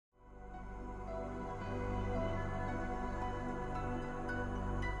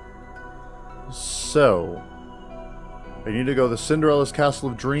So, I need to go to Cinderella's Castle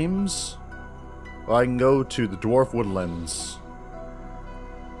of Dreams, or I can go to the Dwarf Woodlands.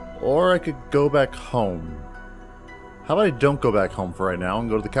 Or I could go back home. How about I don't go back home for right now and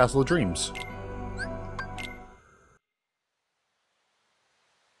go to the Castle of Dreams?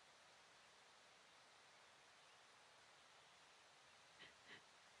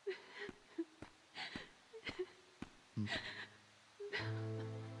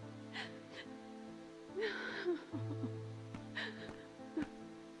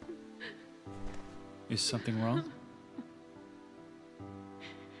 Is something wrong?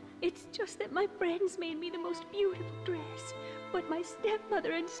 It's just that my friends made me the most beautiful dress, but my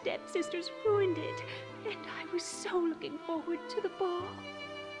stepmother and stepsisters ruined it, and I was so looking forward to the ball.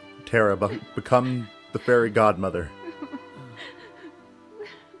 Terra, become the fairy godmother.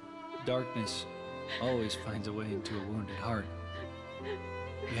 Darkness always finds a way into a wounded heart.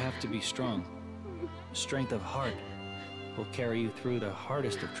 You have to be strong. Strength of heart will carry you through the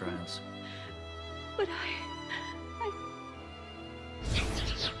hardest of trials. But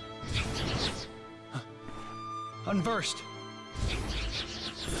Unversed!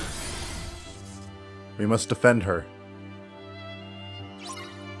 We must defend her.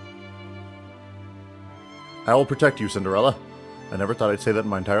 I will protect you, Cinderella. I never thought I'd say that in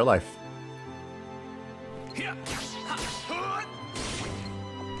my entire life.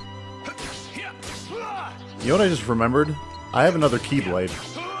 You know what I just remembered? I have another Keyblade.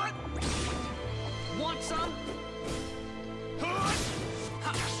 Want some?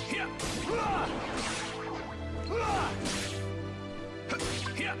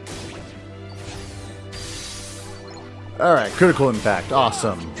 Alright, critical impact.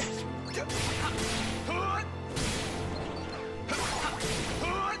 Awesome.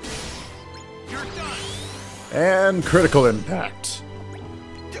 And critical impact.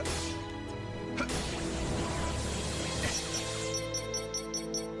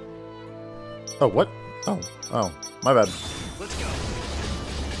 Oh, what? Oh, my bad. Let's go.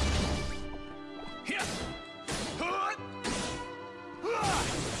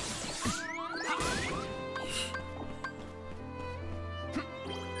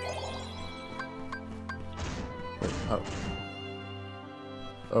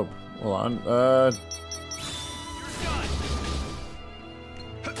 Oh, hold on.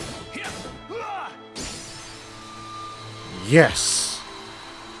 Yes!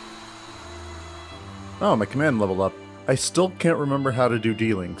 Oh, my command leveled up. I still can't remember how to do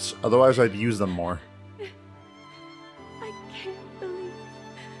D-links, otherwise I'd use them more. I can't believe...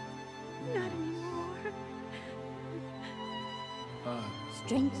 Not anymore.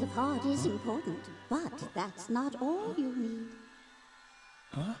 Strength of heart is important, but that's not all you need.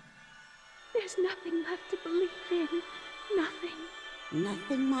 Huh? There's nothing left to believe in. Nothing.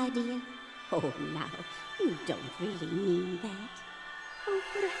 Nothing, my dear. Oh, now, you don't really mean that. Oh,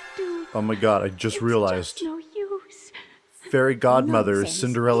 but I do. Oh my god, I just realized. It's just no use. Fairy Godmother is Nonsense.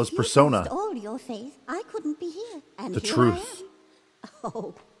 Cinderella's If you persona. lost all your faith, I couldn't be here. And The here truth. I am.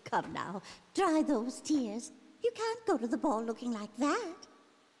 Oh, come now. Dry those tears. You can't go to the ball looking like that.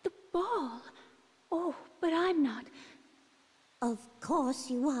 The ball? Oh, but I'm not. Of course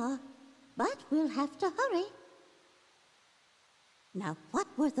you are. But we'll have to hurry. Now, what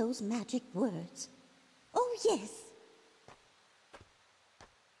were those magic words? Oh, yes.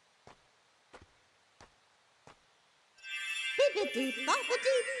 Bippity,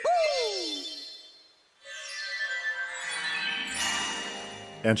 boppity, boo!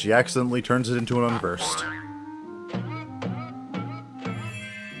 And she accidentally turns it into an unversed.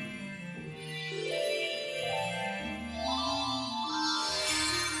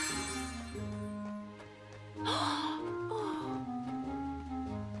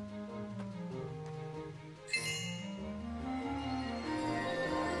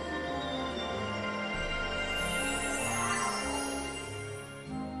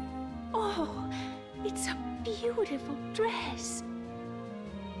 Oh, it's a beautiful dress.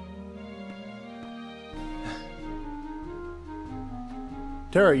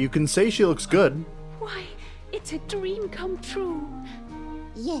 Terra, you can say she looks good. Why, it's a dream come true.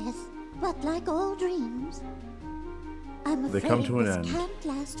 Yes, but like all dreams, I'm They afraid come to an this end. can't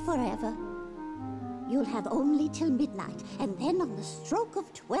last forever. You'll have only till midnight, and then on the stroke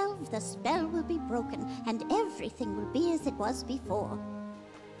of 12, the spell will be broken, and everything will be as it was before.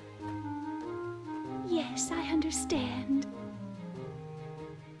 Yes, I understand.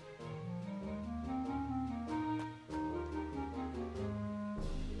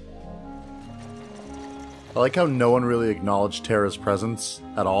 I like how no one really acknowledged Terra's presence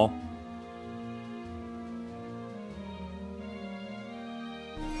at all.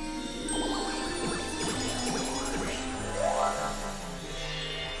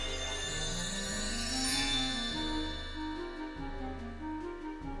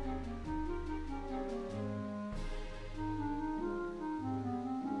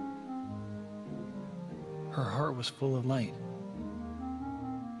 Her heart was full of light.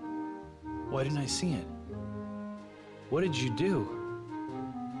 Why didn't I see it? What did you do?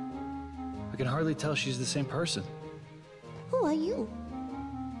 I can hardly tell she's the same person. Who are you?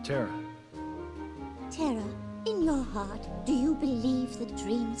 Terra. Terra, in your heart, do you believe that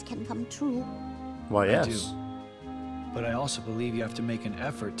dreams can come true? Why, I yes. do. But I also believe you have to make an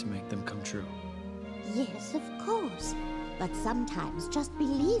effort to make them come true. Yes, of course. But sometimes just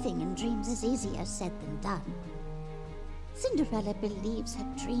believing in dreams is easier said than done. Cinderella believes her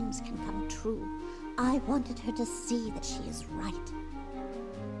dreams can come true. I wanted her to see that she is right.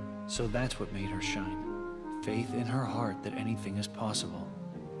 So that's what made her shine. Faith in her heart that anything is possible.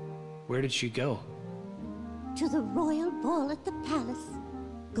 Where did she go? To the royal ball at the palace.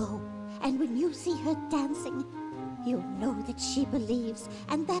 Go, and when you see her dancing, you'll know that she believes,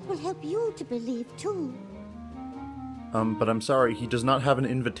 and that will help you to believe too. But I'm sorry, he does not have an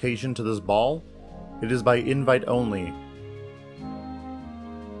invitation to this ball. It is by invite only.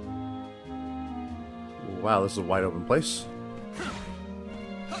 Wow, this is a wide open place.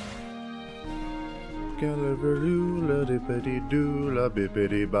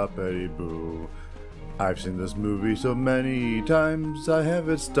 I've seen this movie so many times, I have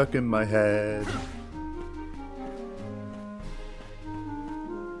it stuck in my head.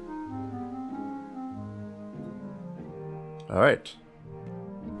 Alright.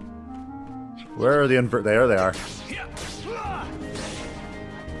 Where are the invert? There they are.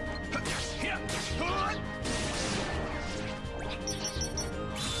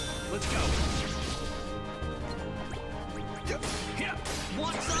 Let's go.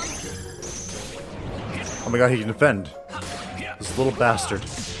 Oh my god, he can defend. This little bastard.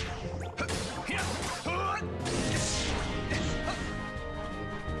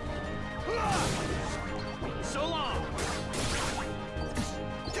 So long.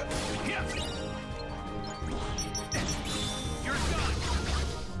 You're done.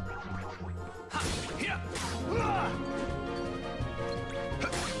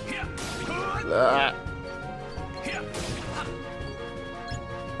 Ah.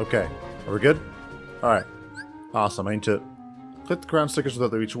 Okay, are we good? Alright. Awesome, I need to click the crown stickers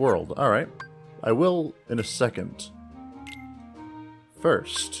without each world. Alright. I will in a second.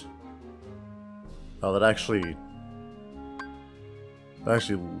 First. Oh, that actually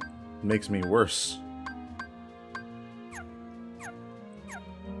makes me worse.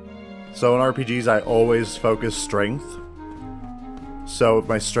 So in RPGs, I always focus strength. So if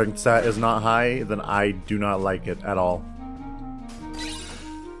my strength stat is not high, then I do not like it at all.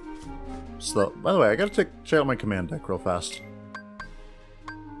 So, by the way, I gotta check out my command deck real fast.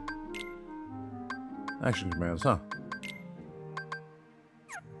 Action commands, huh?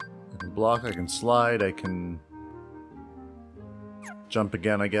 I can block, I can slide, I can jump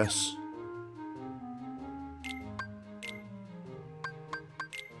again, I guess.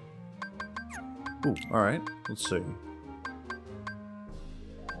 Ooh, alright, let's see.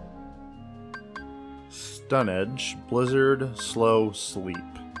 Stun Edge, Blizzard, Slow, Sleep.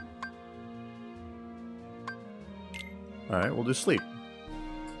 Alright, we'll do Sleep.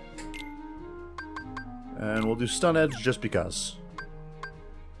 And we'll do Stun Edge just because.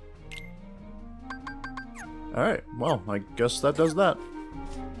 Alright, well, I guess that does that.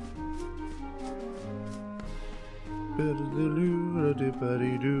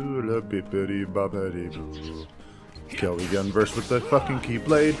 Kelly Gun verse with the fucking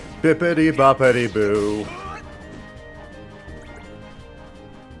Keyblade. Bippity boppity boo.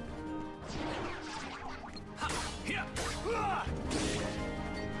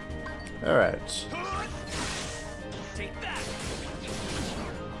 Alright.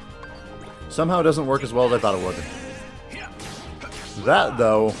 Somehow it doesn't work as well as I thought it would. That,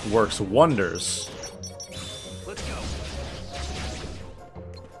 though, works wonders. Let's go.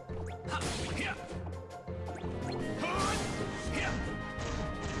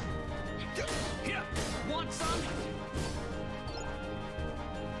 Want some?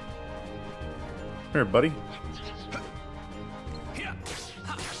 Here, buddy.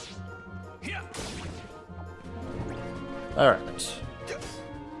 Alright.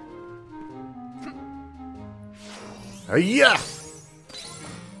 Yeah.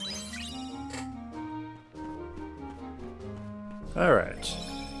 Alright.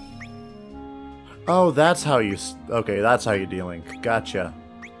 Oh, that's how you... Okay, that's how you de-link. Gotcha.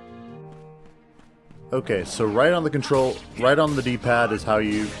 Okay, so right on the control... Right on the D-pad is how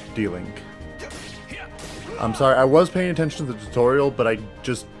you de-link. I'm sorry, I was paying attention to the tutorial, but I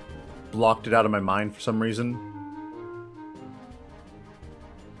just blocked it out of my mind for some reason.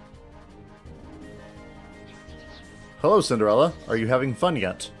 Hello, Cinderella. Are you having fun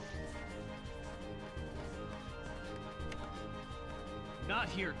yet?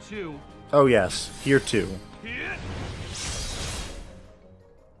 here too. Oh yes, here too.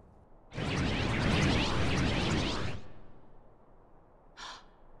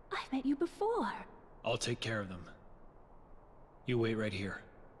 I've met you before. I'll take care of them. You wait right here.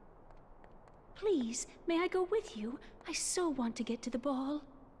 Please, may I go with you? I so want to get to the ball.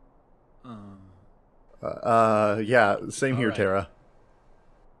 Yeah, same here, right. Terra.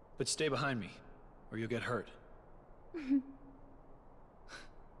 But stay behind me, or you'll get hurt.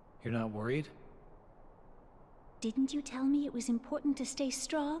 You're not worried? Didn't you tell me it was important to stay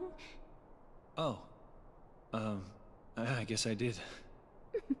strong? Oh. I guess I did.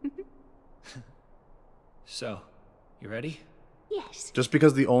 So, you ready? Yes. Just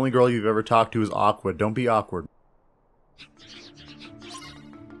because the only girl you've ever talked to is awkward, don't be awkward.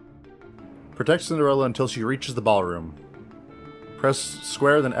 Protect Cinderella until she reaches the ballroom. Press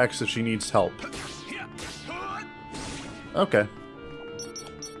square then X if she needs help. Okay.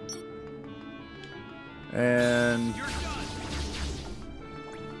 And...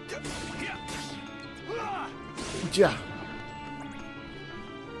 yeah.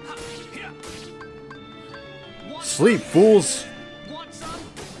 Sleep, fools!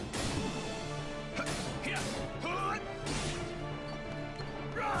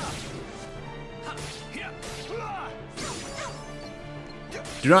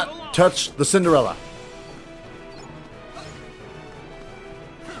 Do not touch the Cinderella.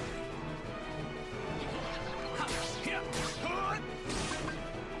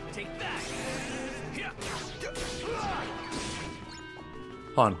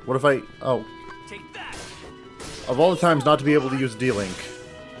 Hold on, what if I... oh. Of all the times not to be able to use D-Link.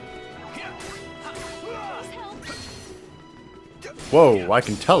 Whoa, I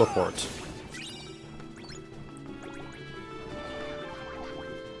can teleport.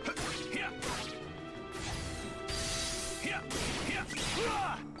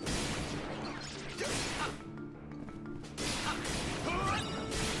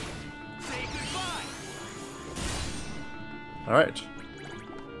 Alright.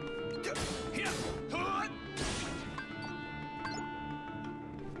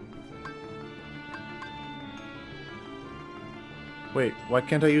 Wait, why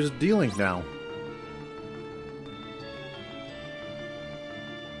can't I use D-Link now?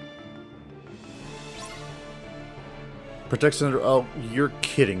 Protect Cinder... oh, you're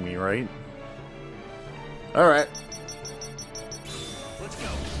kidding me, right? Alright. Let's go.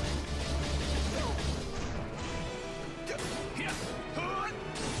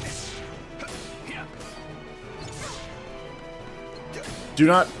 Do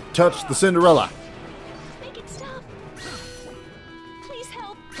not touch the Cinderella. Make it stop. Please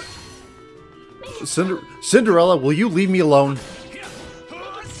help. Cinderella, will you leave me alone? Make it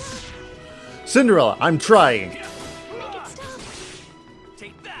stop. Cinderella, I'm trying. Make it stop.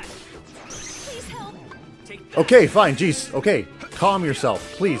 Take that. Please help. Take that. Okay, fine, jeez. Okay, calm yourself,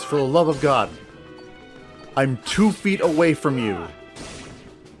 please, for the love of God. I'm 2 feet away from you.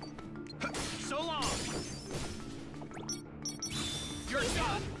 So long. You're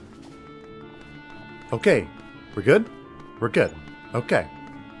done. Okay, we're good? We're good. Okay,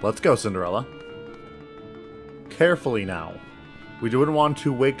 let's go, Cinderella. Carefully now. We wouldn't want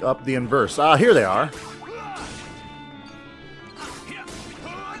to wake up the inverse. Ah, here they are.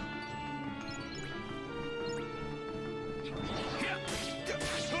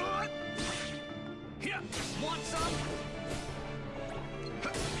 Want some?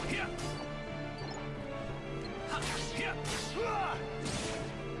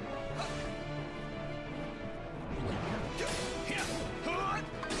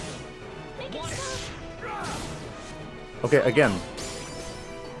 Make it stop. Okay, again.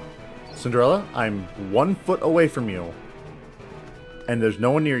 Cinderella, I'm 1 foot away from you. And there's no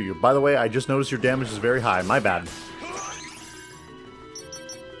one near you. By the way, I just noticed your damage is very high. My bad.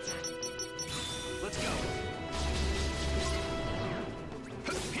 Let's go.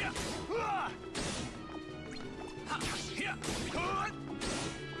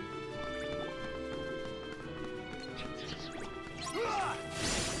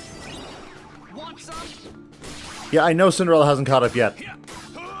 Want some? Yeah, I know Cinderella hasn't caught up yet.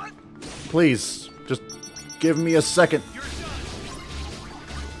 Please, just give me a second. You're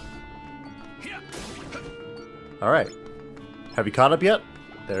done. Alright. Have you caught up yet?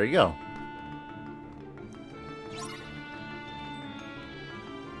 There you go.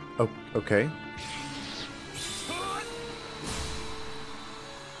 Oh, okay.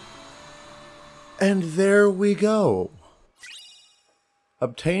 And there we go.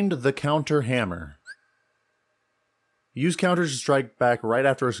 Obtained the counter hammer. Use counters to strike back right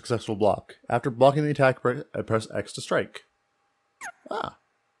after a successful block. After blocking the attack, press X to strike. Ah,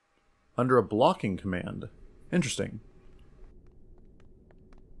 under a blocking command. Interesting.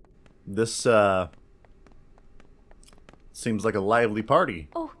 This, seems like a lively party.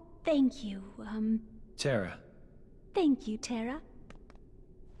 Oh, thank you, Terra. thank you, Terra.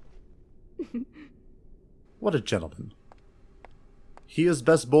 What a gentleman. He is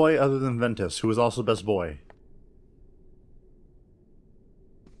best boy other than Ventus, who is also best boy.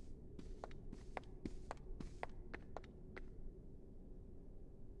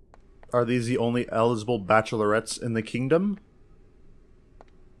 Are these the only eligible bachelorettes in the kingdom?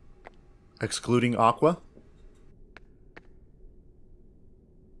 Excluding Aqua?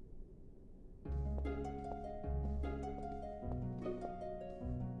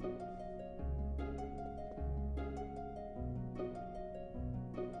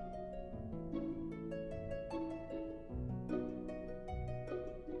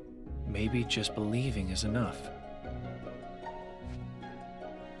 Maybe just believing is enough.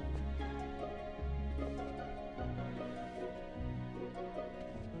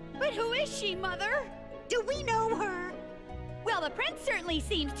 But who is she, Mother? Do we know her? Well, the prince certainly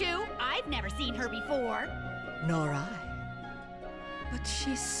seems to. I've never seen her before. Nor I. But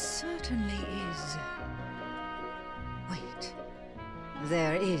she certainly is. Wait.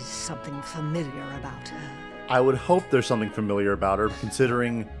 There is something familiar about her. I would hope there's something familiar about her,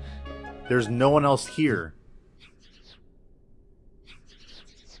 considering there's no one else here.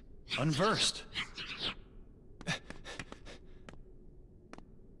 Unversed.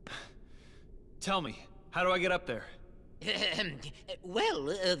 Tell me, how do I get up there?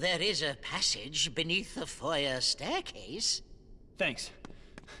 Well, there is a passage beneath the foyer staircase. Thanks.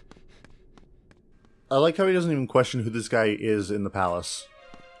 I like how he doesn't even question who this guy is in the palace.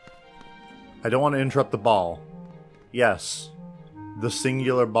 I don't want to interrupt the ball. Yes, the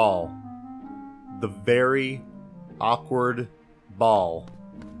singular ball. The very awkward ball.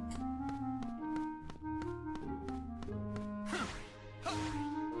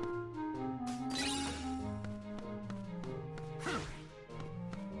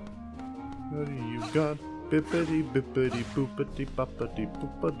 What do you got? Bippity bippity boopity boppity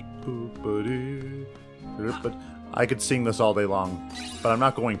boopity boopity. I could sing this all day long, but I'm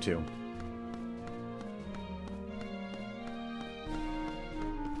not going to.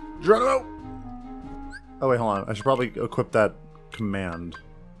 Geronimo! Oh wait, hold on. I should probably equip that command.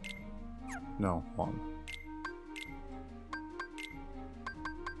 No, hold on.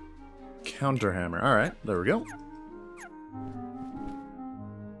 Counter hammer. Alright, there we go.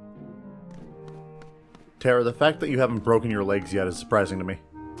 Terra, the fact that you haven't broken your legs yet is surprising to me.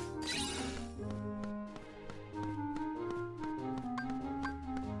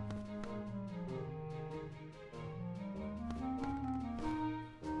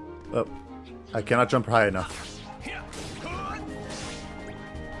 Oh, I cannot jump high enough.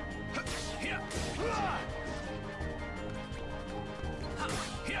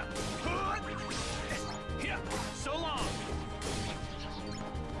 So long.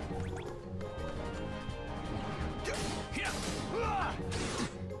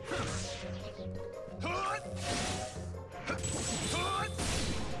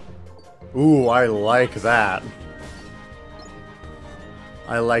 Ooh, I like that.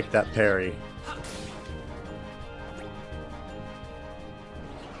 I like that parry.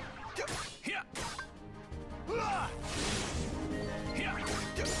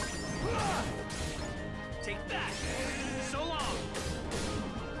 Take that. So long.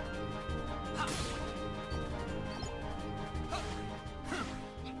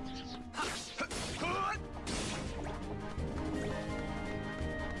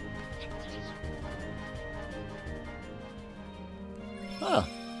 Ah.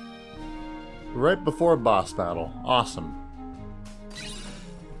 Right before a boss battle. Awesome.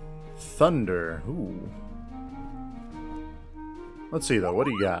 Thunder. Ooh. Let's see though, what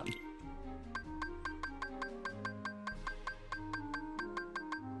do you got?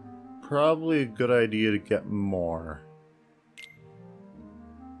 Probably a good idea to get more.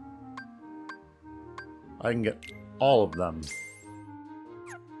 I can get all of them.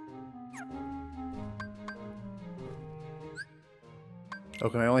 Oh,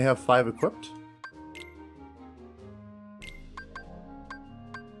 can I only have 5 equipped?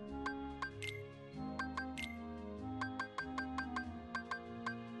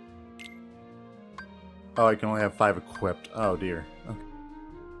 Oh, I can only have 5 equipped. Oh dear. Okay.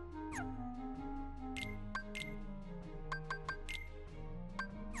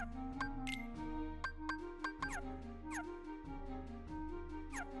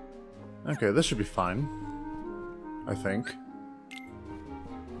 Okay, this should be fine. I think.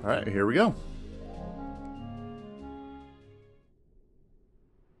 Alright, here we go.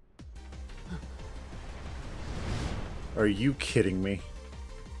 Are you kidding me?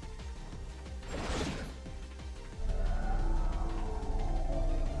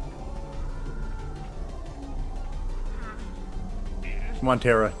 Come on,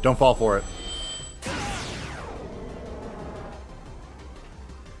 Terra. Don't fall for it.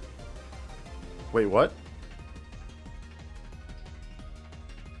 Wait, what?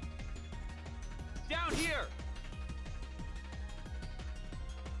 Down here!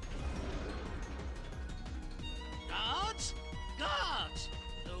 Guards? Guards!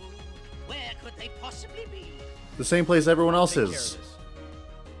 Oh, where could they possibly be? The same place everyone else Take care of is. this.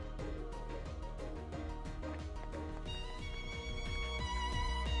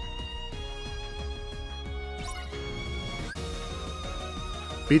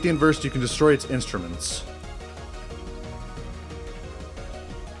 Beat the inverse, you can destroy its instruments.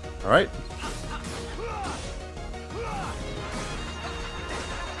 Alright.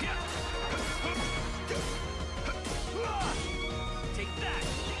 Take that!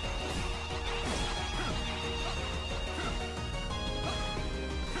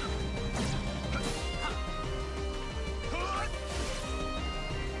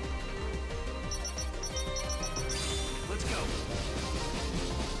 Let's go.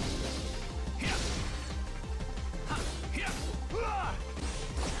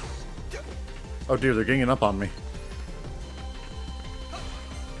 Oh dear, they're ganging up on me.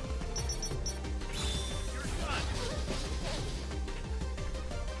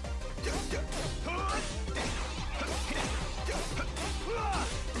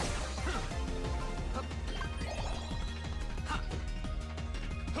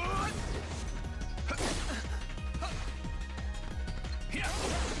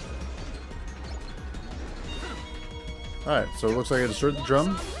 Alright, so it looks like I destroyed the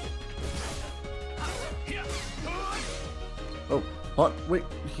drum. Oh, what? Wait,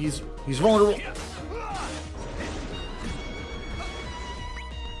 he's vulnerable.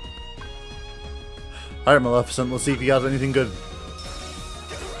 Alright, Maleficent, let's see if you got anything good.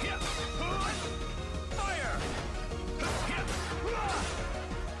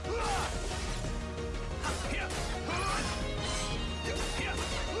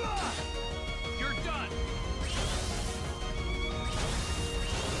 You're done!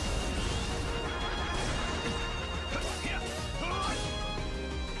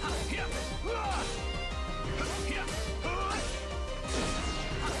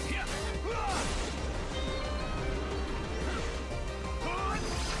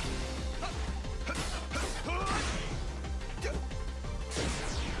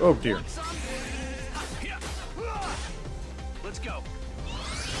 Oh dear. Let's go.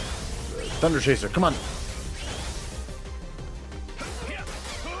 Thunder Chaser, come on.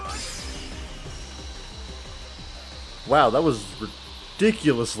 Wow, that was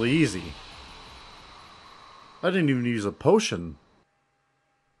ridiculously easy. I didn't even use a potion.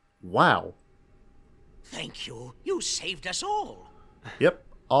 Wow. Thank you. You saved us all. Yep,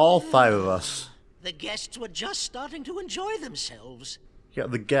 all 5 of us. The guests were just starting to enjoy themselves. Yeah,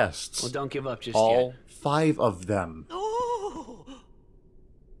 the guests. Well, don't give up just all yet. 5 of them. Oh!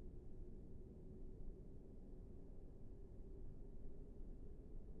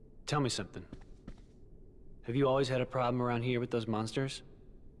 Tell me something. Have you always had a problem around here with those monsters?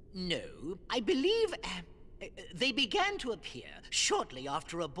 No, I believe they began to appear shortly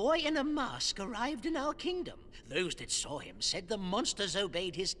after a boy in a mask arrived in our kingdom. Those that saw him said the monsters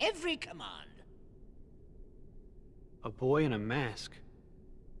obeyed his every command. A boy in a mask?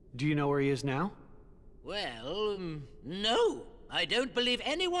 Do you know where he is now? Well, no. I don't believe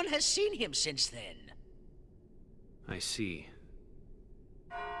anyone has seen him since then. I see.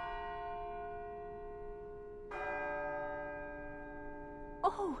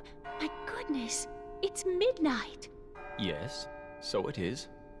 Oh, my goodness. It's midnight. Yes, so it is.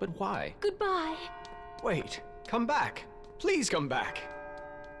 But why? Goodbye. Wait, come back. Please come back.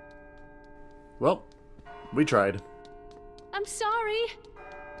 Well, we tried. I'm sorry.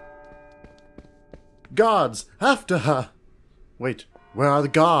 Gods! After her! Wait, where are the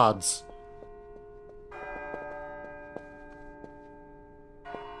gods?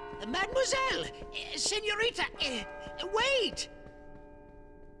 Mademoiselle! Senorita! Wait!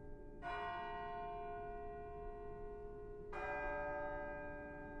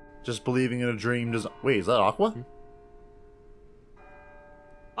 Just believing in a dream does... Wait, is that Aqua?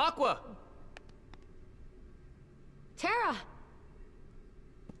 Aqua! Terra!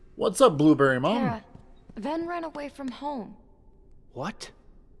 What's up, Blueberry Mom? Terra, Ven ran away from home. What?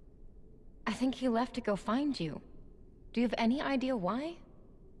 I think he left to go find you. Do you have any idea why?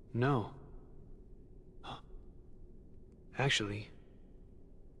 No. Actually,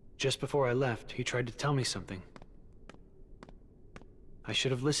 just before I left, he tried to tell me something. I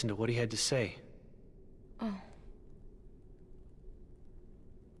should have listened to what he had to say. Oh.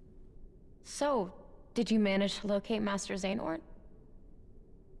 So, did you manage to locate Master Xehanort?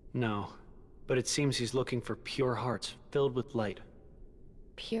 No, but it seems he's looking for pure hearts filled with light.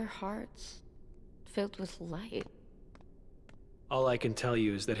 Pure hearts filled with light. All I can tell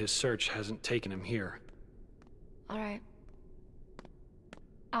you is that his search hasn't taken him here. All right.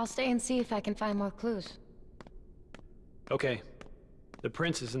 I'll stay and see if I can find more clues. Okay. The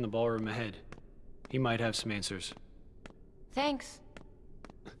prince is in the ballroom ahead. He might have some answers. Thanks.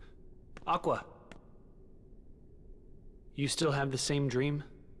 Aqua. You still have the same dream?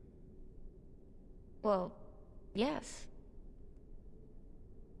 Well, yes.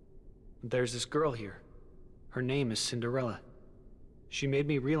 There's this girl here. Her name is Cinderella. She made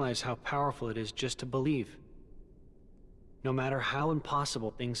me realize how powerful it is just to believe. No matter how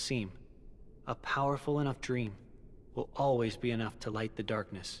impossible things seem, a powerful enough dream will always be enough to light the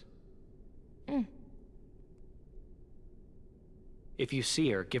darkness. If you see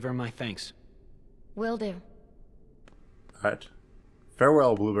her, give her my thanks. Will do. Alright.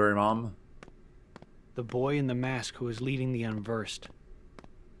 Farewell, Blueberry Mom. The boy in the mask who is leading the unversed.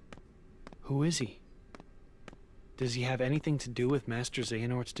 Who is he? Does he have anything to do with Master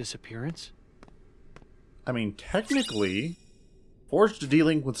Xehanort's disappearance? I mean, technically, forged a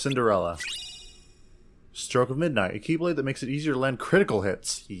dealing with Cinderella. Stroke of Midnight, a keyblade that makes it easier to land critical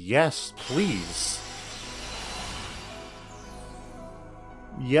hits. Yes, please.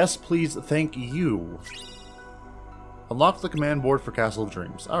 Yes, please, thank you. Unlock the command board for Castle of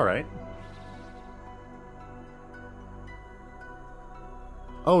Dreams. Alright.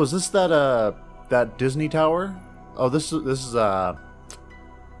 Oh, is this that Disney tower? Oh, this is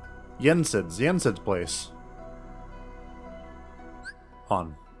Yensid's place.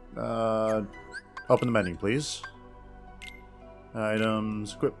 On. Open the menu, please.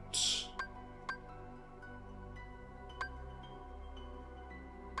 Items, equipped.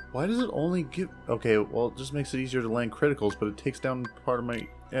 Why does it only give... Okay, well, it just makes it easier to land criticals, but it takes down part of my...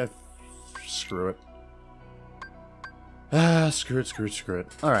 screw it. Screw it.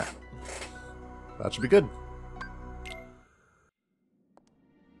 Alright. That should be good.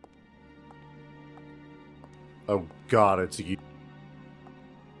 Oh god, it's you.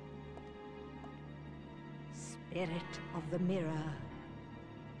 Spirit of the mirror,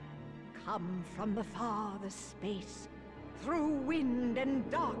 come from the farthest space. Through wind and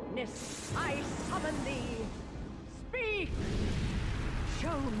darkness, I summon thee. Speak!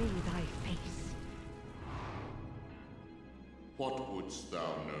 Show me thy face. What wouldst thou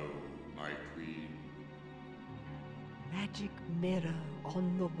know, my queen? Magic mirror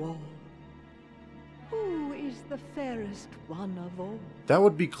on the wall. Who is the fairest one of all? That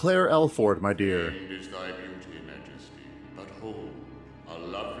would be Claire Elford, my dear. Famed is thy beauty, majesty, but hold, a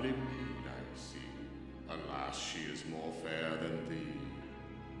lovely maid I see. Alas, she is more fair than thee.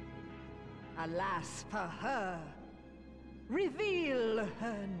 Alas for her. Reveal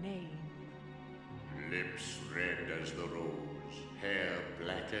her name. Lips red as the rose, hair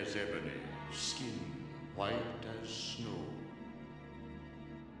black as ebony, skin white as snow.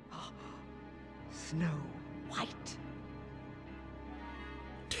 Snow White.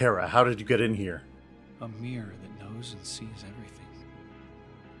 Terra, how did you get in here? A mirror that knows and sees everything.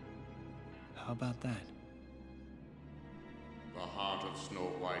 How about that? The heart of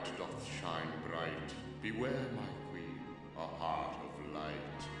Snow White doth shine bright. Beware, my queen, a heart of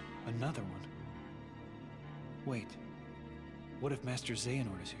light. Another one? Wait. What if Master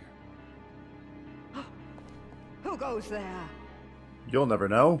Xehanort is here? Who goes there? You'll never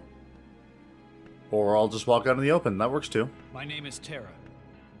know. Or I'll just walk out in the open. That works too. My name is Terra.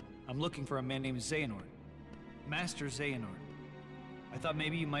 I'm looking for a man named Xehanort. Master Xehanort. I thought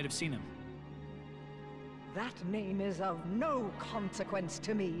maybe you might have seen him. That name is of no consequence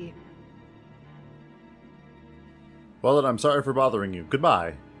to me. Well then, I'm sorry for bothering you.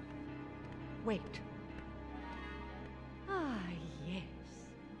 Goodbye. Wait. Ah, yes.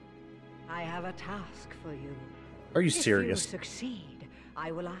 I have a task for you. Are you serious? If you succeed,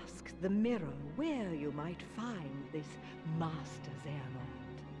 I will ask the mirror where you might find this Master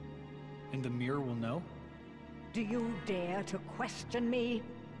Xehanort. And the mirror will know? Do you dare to question me?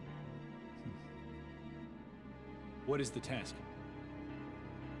 What is the task?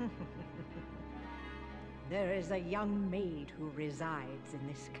 There is a young maid who resides in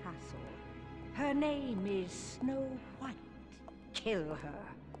this castle. Her name is Snow White. Kill her,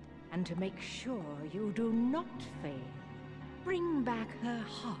 and to make sure you do not fail, bring back her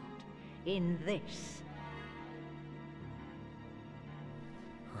heart in this.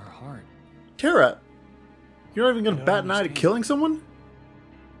 Her heart? Terra, you're not even I gonna don't bat an eye to understand. killing someone?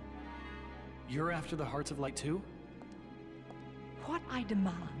 You're after the Hearts of Light too? What I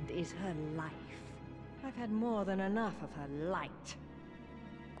demand is her life. I've had more than enough of her light.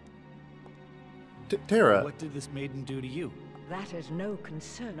 Terra. What did this maiden do to you? That is no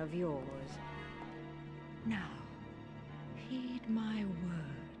concern of yours. Now, heed my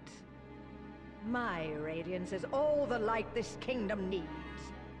words. My radiance is all the light this kingdom needs.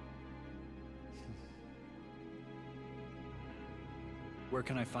 Where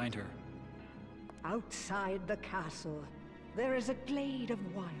can I find her? Outside the castle, there is a glade of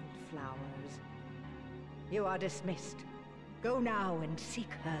wildflowers. You are dismissed. Go now and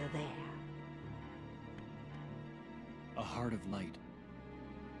seek her there. A Heart of Light.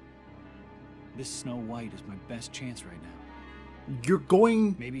 This Snow White is my best chance right now. You're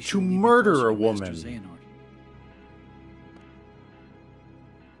going Maybe to she'll lead me murder closer a to Master woman. Xehanort.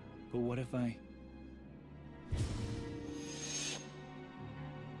 But what if I...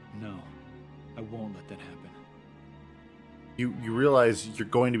 No, I won't let that happen. You realize you're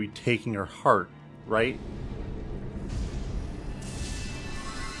going to be taking her heart, right?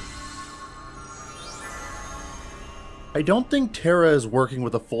 I don't think Terra is working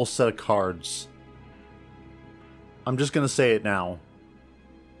with a full set of cards. I'm just gonna say it now.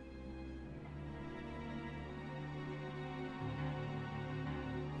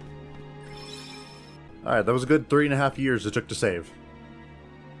 Alright, that was a good 3.5 years it took to save.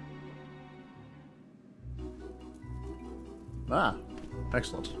 Ah,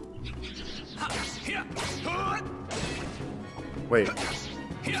 excellent. Wait,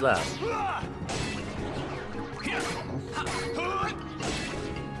 what's that?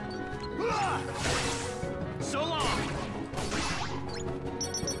 So long.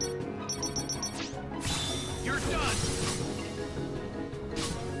 You're done.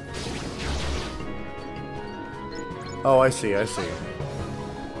 Oh, I see, I see.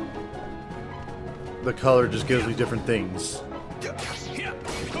 The color just gives me different things.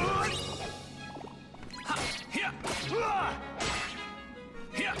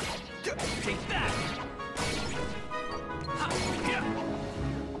 Take that.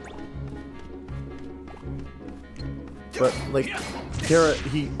 But, like, Terra,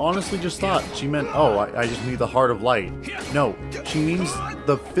 he honestly just thought she meant, oh, I just need the Heart of Light. No, she means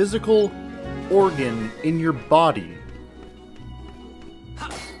the physical organ in your body.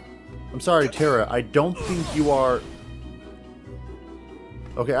 I'm sorry, Terra, I don't think you are...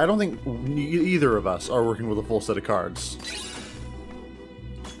 Okay, I don't think either of us are working with a full set of cards.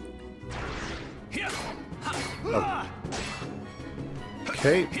 Oh.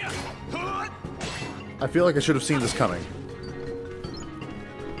 Okay. I feel like I should have seen this coming.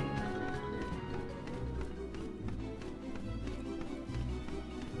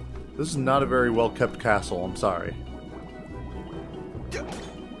 This is not a very well-kept castle, I'm sorry.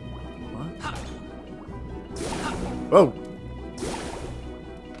 What? Whoa!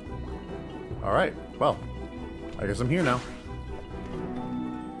 Alright, well, I guess I'm here now.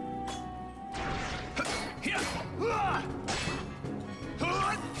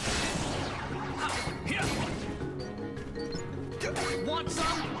 Want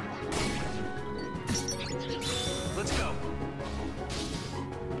some? Let's go.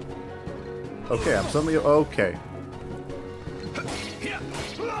 Okay, I'm suddenly... Okay.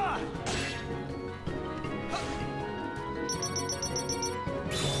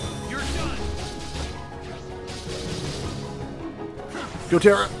 You're done. Go,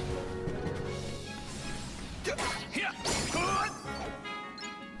 Terra!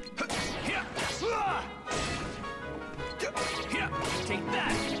 Take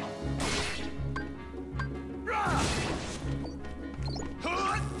that.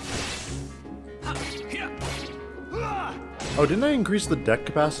 Oh, didn't I increase the deck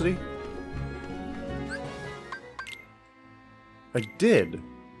capacity? I did.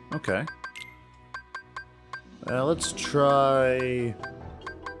 Okay. Let's try...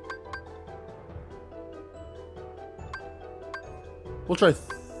 We'll try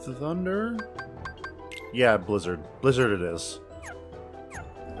Thunder? Yeah, Blizzard. Blizzard it is.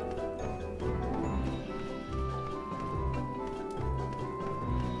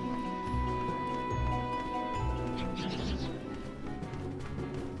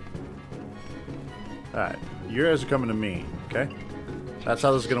 Alright, you guys are coming to me, okay? That's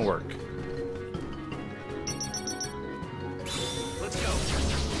how this is gonna work. Let's go.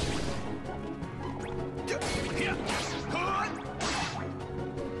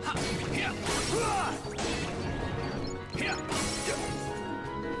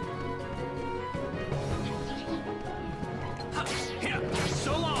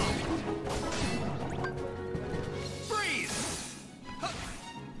 So long. Freeze.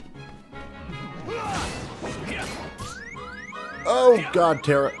 Oh god,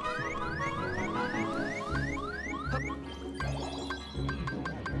 Terra.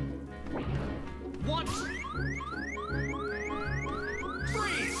 Once.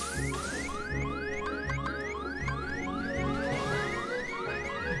 Freeze.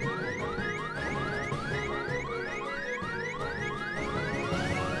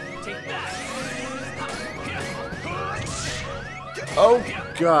 Take that. Oh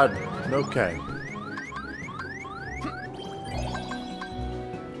god. Okay.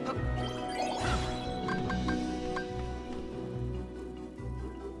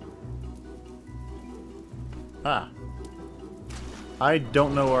 Ah. I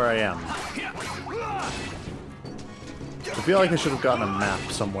don't know where I am. I feel like I should have gotten a map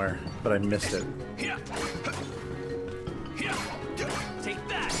somewhere, but I missed it. Take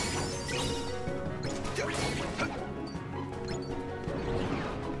that.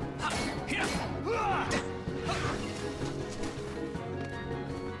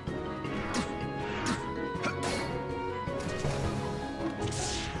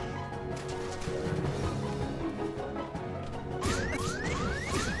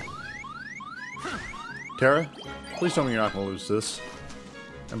 Terra, please tell me you're not going to lose this.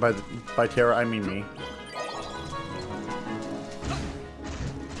 And by Terra, I mean me.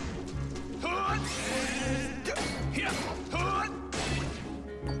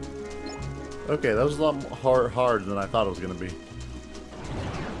 Okay, that was a lot harder than I thought it was going to be.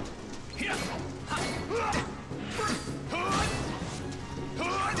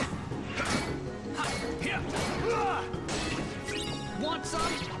 Want some?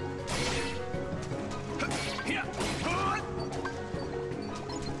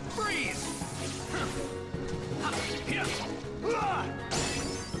 Freeze.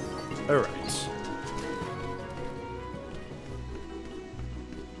 Alright.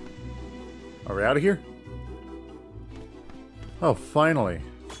 Are we out of here? Oh, finally.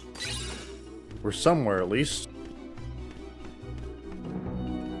 We're somewhere, at least.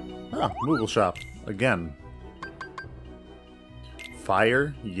 Ah, Moogle Shop. Again.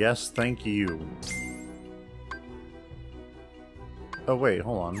 Fire? Yes, thank you. Oh, wait,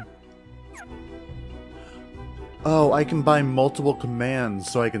 hold on. Oh, I can buy multiple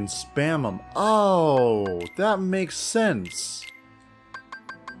commands so I can spam them. Oh, that makes sense.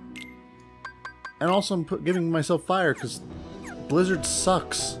 And also I'm giving myself fire because Blizzard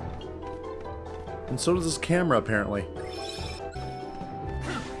sucks. And so does this camera, apparently.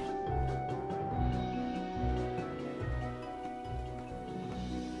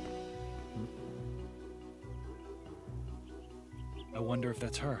 I wonder if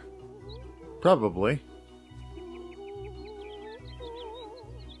that's her. Probably.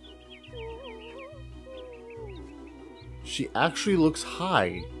 She actually looks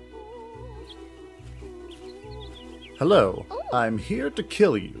high. Hello, I'm here to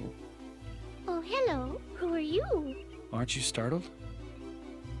kill you. Oh, hello. Who are you? Aren't you startled?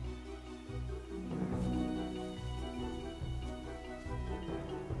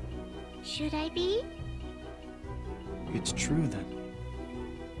 Should I be? It's true then.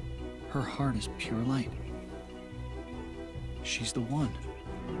 Her heart is pure light. She's the one.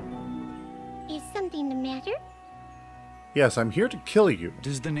 Is something the matter? Yes, I'm here to kill you.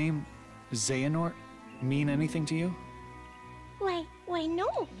 Does the name Xehanort mean anything to you? Why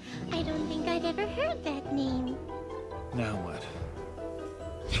no. I don't think I'd ever heard that name. Now what?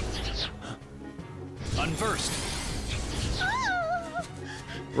 Unversed. Oh!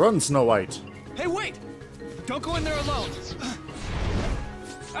 Run, Snow White. Hey, wait! Don't go in there alone.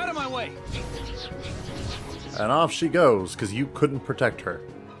 Out of my way. And off she goes, because you couldn't protect her.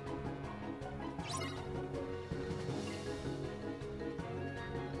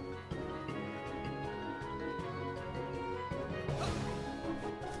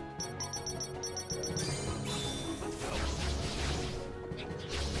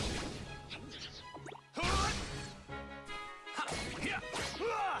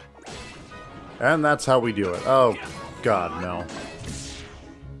 And that's how we do it. Oh, God, no.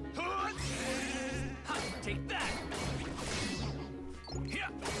 Take that.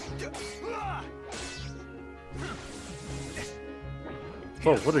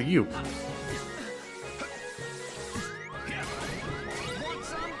 Whoa, what are you?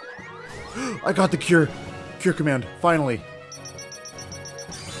 I got the cure. Cure command, finally.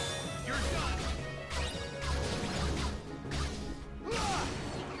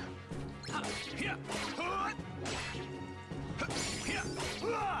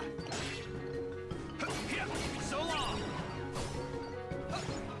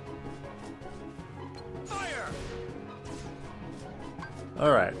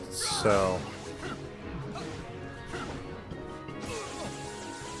 Alright, so...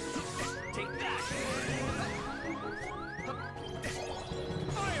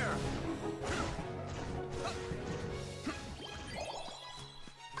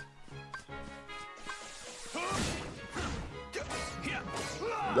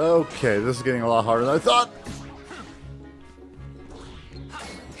 Okay, this is getting a lot harder than I thought.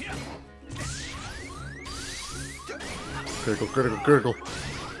 Critical, critical, critical.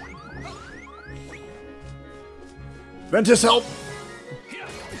 Ventus, help!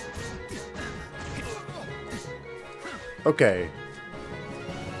 Okay.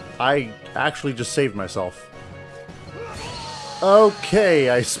 I actually just saved myself. Okay,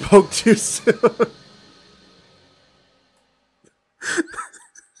 I spoke too soon.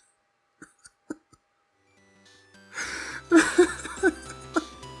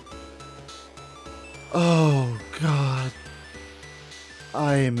 Oh, God.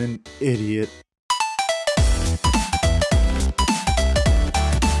 I am an idiot.